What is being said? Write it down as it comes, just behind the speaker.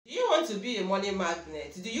want to be a money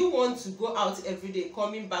magnet? Do you want to go out every day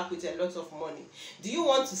coming back with a lot of money? Do you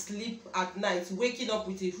want to sleep at night waking up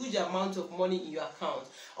with a huge amount of money in your account?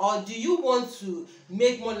 Or do you want to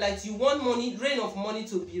make more, like you want money, rain of money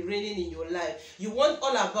to be raining in your life? You want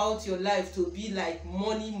all about your life to be like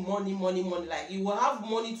money, money, money, money. Like you will have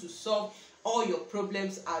money to solve all your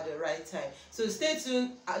problems at the right time. So stay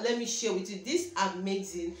tuned. Let me share with you this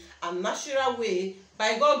amazing and natural way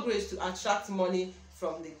by God's grace to attract money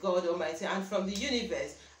from the God Almighty and from the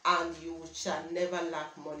universe, and you shall never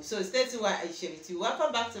lack money. So stay tuned while I share with you.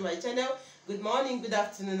 Welcome back to my channel. Good morning, good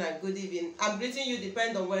afternoon, and good evening. I'm greeting you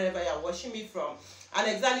depending on wherever you're watching me from and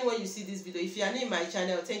exactly when you see this video. If you are new in my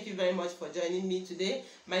channel, thank you very much for joining me today.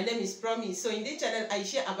 My name is Promise. So in this channel, I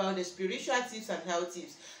share about the spiritual tips and health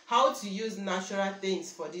tips, how to use natural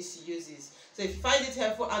things for these uses. So if you find it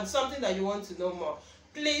helpful and something that you want to know more,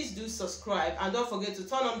 please do subscribe and don't forget to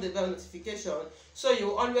turn on the bell notification so you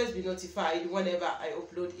will always be notified whenever I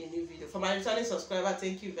upload a new video. For my returning subscriber,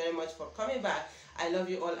 thank you very much for coming back. I love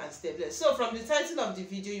you all and stay blessed. So from the title of the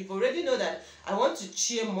video, you've already know that I want to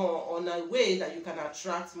share more on a way that you can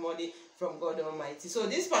attract money from God Almighty. So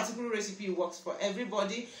this particular recipe works for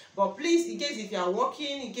everybody, but please, in case if you are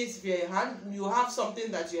working, in case if you have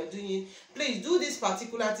something that you are doing, please do this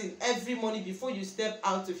particular thing every morning before you step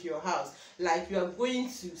out of your house. Like you are going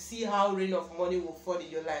to see how rain of money will fall in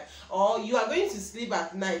your life, or you are going to sleep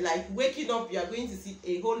at night, like waking up, you are going to see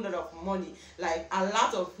a whole lot of money, like a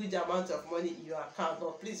lot of huge amount of money in your account.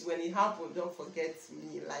 But please, when it happens, don't forget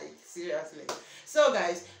me, like seriously. So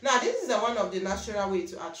guys, now this is one of the natural way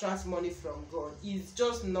to attract money from God. It's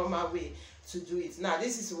just normal way to do it. Now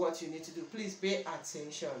this is what you need to do. Please pay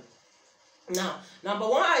attention. Now, number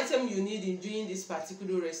one item you need in doing this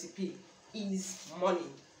particular recipe is money.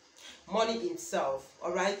 Money itself.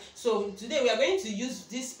 All right, so today we are going to use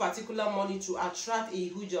this particular money to attract a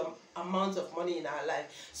huge amount of money in our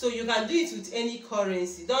life. So you can do it with any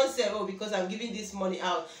currency. Don't say, oh, because I'm giving this money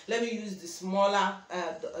out, let me use the smaller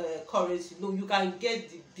currency. No, you can get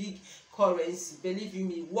the big currency. Believe you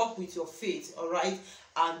me, work with your faith, all right,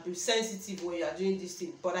 and be sensitive when you are doing this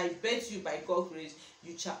thing. But I bet you, by God's grace,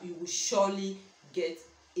 you will surely get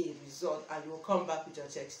a result and you will come back with your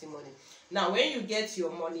testimony. Now when you get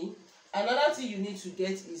your money, another thing you need to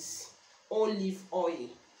get is olive oil,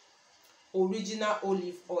 original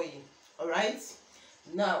olive oil. All right,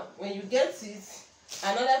 now when you get it,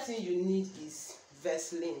 another thing you need is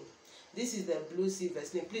Vaseline. This is the Blue Sea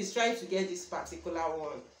Vaseline. Please try to get this particular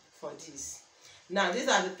one for this. Now these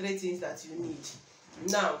are the three things that you need.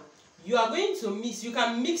 Now you are going to mix. You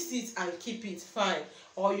can mix it and keep it fine,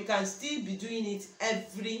 or you can still be doing it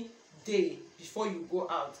every day before you go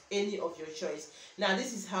out, any of your choice. Now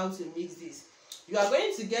this is how to mix this. You are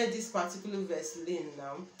going to get this particular Vaseline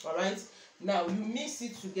now. All right, now you mix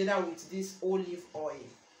it together with this olive oil.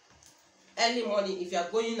 Early morning, if you are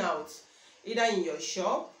going out, either in your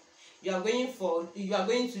shop, you are going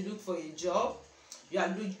to look for a job, you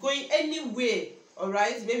are going anywhere. All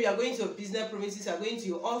right, maybe you are going to a business premises, you are going to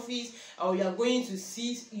your office, or you are going to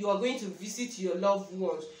visit your loved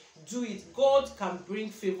ones. Do it. God can bring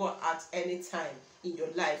favor at any time in your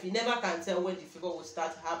life. You never can tell when the favor will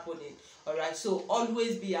start happening. All right, so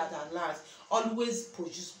always be at alert. Always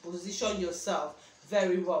position yourself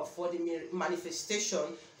very well for the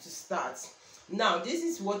manifestation to start. Now this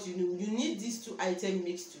is what you need. You need these two items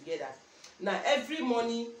mixed together. Now every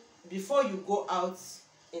morning before you go out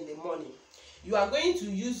in the morning, you are going to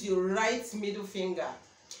use your right middle finger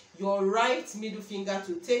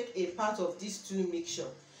to take a part of these two mixture.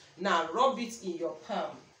 Now rub it in your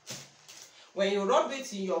palm. When you rub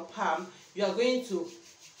it in your palm, you are going to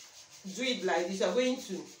do it like this. You are going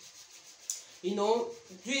to,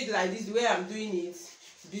 do it like this, the way I'm doing it.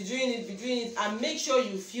 Be doing it, and make sure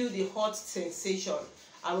you feel the hot sensation.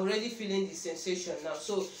 I'm already feeling the sensation now.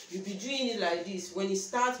 So you'll be doing it like this. When you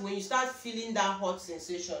start feeling that hot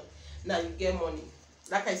sensation, now you get money.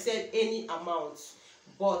 Like I said, any amount.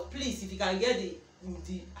 But please, if you can get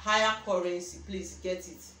the higher currency, please get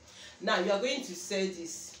it. Now you are going to say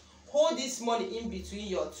this. Hold this money in between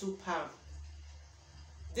your two palms.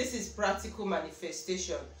 This is practical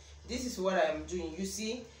manifestation. This is what I am doing. You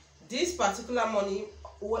see, this particular money,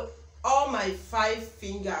 all my 5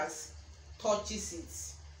 fingers touches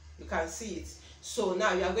it. You can see it. So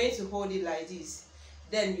now you are going to hold it like this.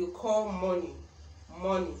 Then you call money,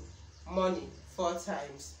 money, money 4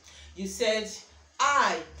 times. You said,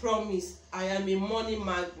 I promise I am a money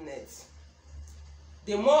magnet.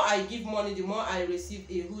 The more I give money, the more I receive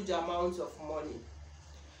a huge amount of money.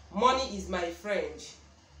 Money is my friend.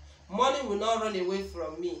 Money will not run away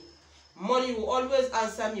from me. Money will always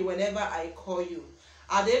answer me whenever I call you.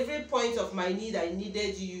 At every point of my need I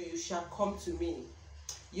needed you, you shall come to me.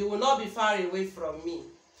 You will not be far away from me.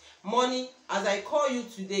 Money, as I call you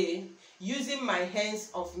today, using my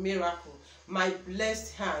hands of miracle, my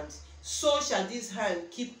blessed hands, so shall this hand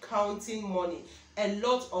keep counting money, a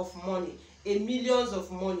lot of money, a millions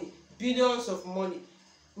of money, billions of money.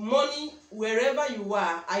 Money, wherever you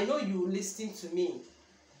are, I know you listen to me.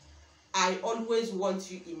 I always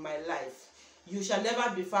want you in my life. You shall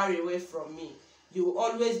never be far away from me. You will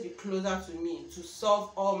always be closer to me to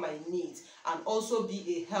solve all my needs and also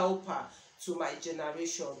be a helper to my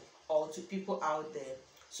generation or to people out there.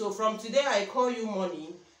 So from today, I call you money.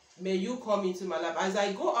 May you come into my life. As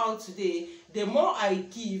I go out today, the more I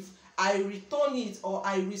give, I return it or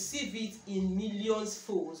I receive it in millions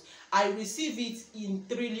folds. I receive it in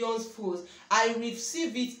trillions folds. I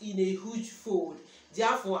receive it in a huge fold.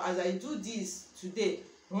 Therefore, as I do this today,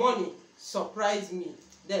 money surprise me.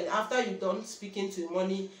 Then after you're done speaking to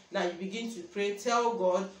money, now you begin to pray. Tell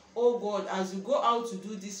God, oh God, as you go out to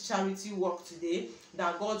do this charity work today,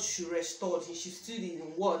 that God should restore. He should still in the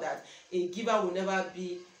word that a giver will never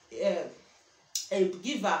be a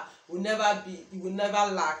giver will never be, you will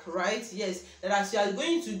never lack, right? Yes, that as you are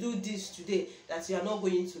going to do this today, that you are not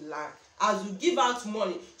going to lack. As you give out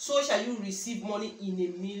money, so shall you receive money in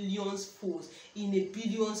a millions folds, in a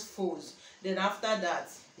billions folds. Then after that,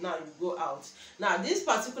 now you go out. Now this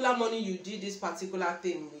particular money you did this particular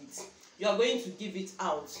thing with, you are going to give it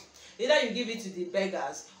out. Either you give it to the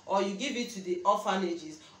beggars, or you give it to the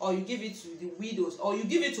orphanages, or you give it to the widows, or you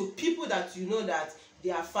give it to people that you know that they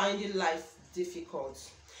are finding life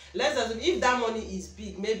difficult. Let's assume if that money is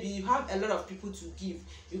big, maybe you have a lot of people to give,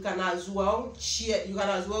 you can as well share, you can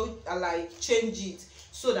as well like change it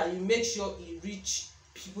so that you make sure it reach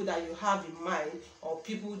people that you have in mind, or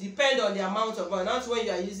people depend on the amount of money. That's when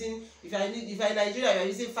you are using, if you're in Nigeria, you are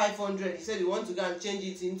using 500, you said you want to go and change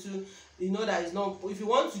it into, you know that is not, if you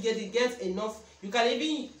want to get it, get enough, you can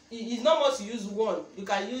even, it's not much to use one, you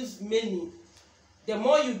can use many. The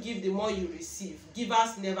more you give, the more you receive.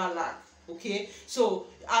 Givers never lack. Okay, so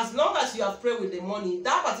as long as you have prayed with the money,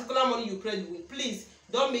 that particular money you prayed with, please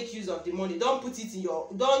don't make use of the money. Don't put it in your,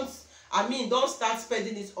 don't start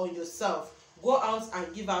spending it on yourself. Go out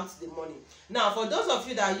and give out the money. Now, for those of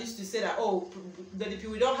you that used to say that, oh,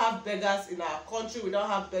 we don't have beggars in our country, we don't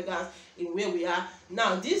have beggars in where we are.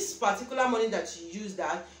 Now, this particular money that you use,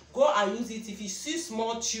 that go and use it. If you see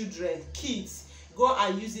small children, kids, go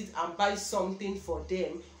and use it and buy something for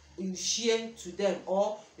them. You share to them,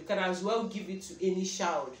 or you can as well give it to any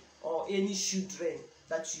child or any children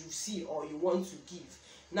that you see or you want to give.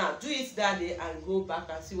 Now do it that day and go back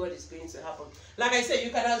and see what is going to happen. Like I said,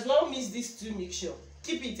 you can as well mix these two mixture.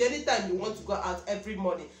 Keep it anytime you want to go out every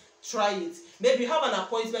morning. Try it. Maybe you have an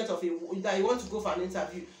appointment of that you want to go for an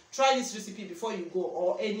interview. Try this recipe before you go,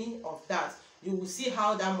 or any of that. You will see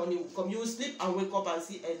how that money will come. You will sleep and wake up and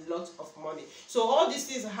see a lot of money. So all these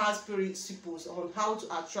things has principles on how to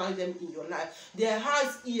attract them in your life. They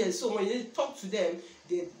has ears, so when you talk to them,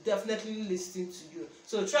 they definitely listen to you.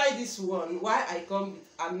 So try this one. Why I come with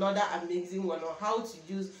another amazing one on how to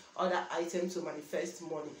use other items to manifest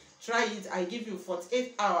money. Try it. I give you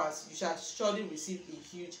 48 hours. You shall surely receive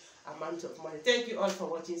a huge amount of money. Thank you all for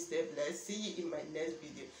watching. Stay blessed. See you in my next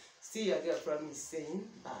video. See your girl Promise saying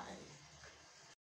bye.